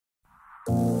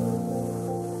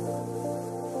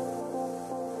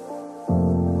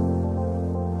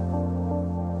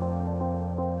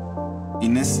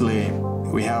in Nestle,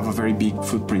 we have a very big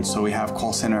footprint, so we have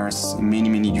call centers in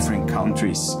many different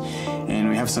countries. And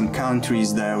we have some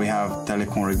countries that we have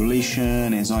telecom regulation,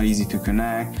 and it's not easy to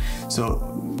connect. So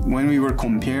when we were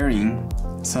comparing,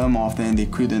 some of them they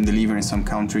couldn't deliver in some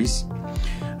countries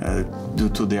due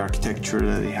to the architecture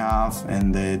that they have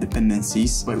and the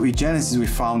dependencies. But with Genesys, we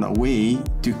found a way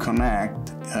to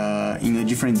connect in the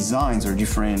different designs or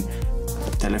different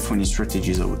telephony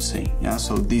strategies, I would say. Yeah,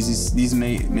 so this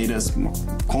made us more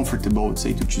comfortable, I would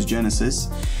say, to choose Genesys,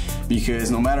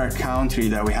 because no matter country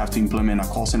that we have to implement a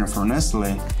call center for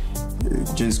Nestle,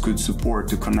 Genesys could support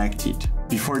to connect it.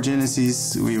 Before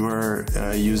Genesys, we were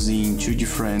using two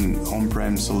different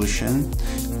on-prem solutions.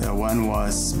 One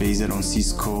was based on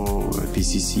Cisco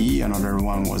PCC, another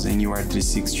one was Anywhere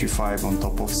 365 on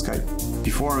top of Skype.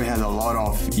 Before, we had a lot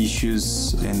of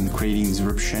issues and creating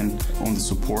disruption on the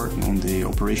support, on the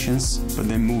operations. But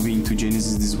then moving to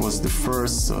Genesys, this was the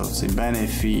first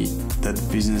benefit that the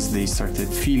business they started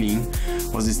feeling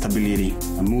was the stability.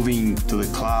 Moving to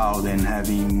the cloud and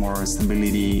having more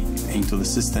stability into the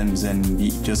systems and be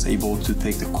just able to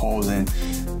take the calls and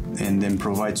then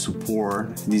provide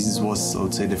support. This was, I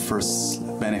would say, the first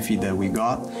benefit that we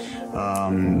got.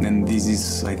 And this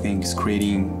is, I think, is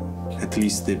creating at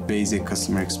least the basic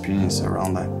customer experience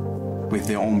around that. With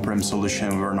the on-prem solution,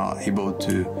 we were not able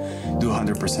to do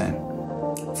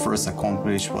 100%. First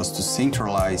accomplished was to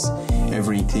centralize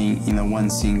everything in a one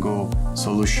single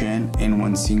solution and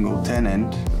one single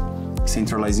tenant,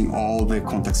 centralizing all the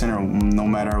contact center, no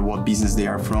matter what business they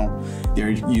are from,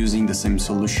 they're using the same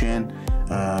solution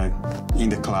in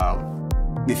the cloud.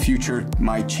 The future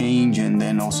might change, and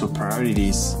then also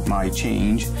priorities might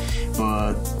change,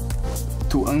 but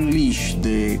to unleash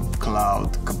the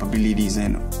cloud capabilities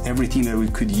and everything that we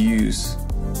could use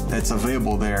that's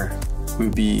available there will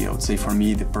be, I would say, for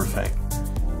me, the perfect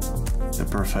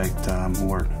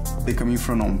word. Coming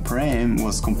from on-prem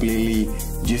was completely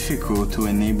difficult to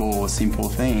enable a simple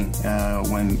thing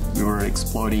when we were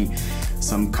exploring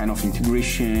some kind of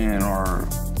integration or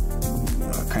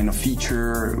kind of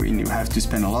feature. You have to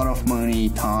spend a lot of money,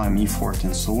 time, effort,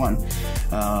 and so on.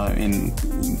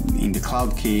 In the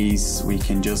cloud case, we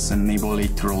can just enable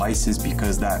it through license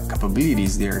because that capability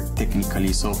is there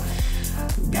technically. So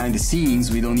behind the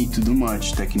scenes, we don't need to do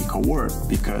much technical work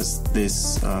because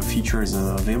this feature is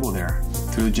available there.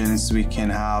 Through Genesys, we can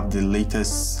have the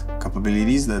latest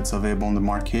capabilities that's available on the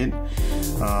market.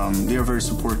 They are very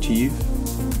supportive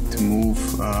to move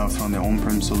from the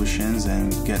on-prem solutions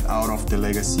and get out of the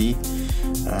legacy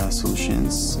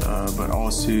solutions, but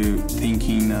also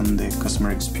thinking on the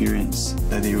customer experience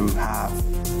that they will have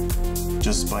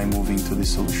just by moving to the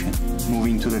solution.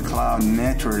 Moving to the cloud,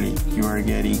 naturally, you are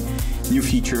getting new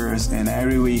features, and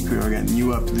every week we are getting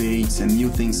new updates and new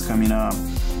things coming up.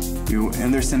 You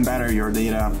understand better your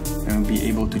data and be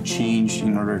able to change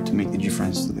in order to make the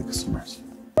difference to the customers.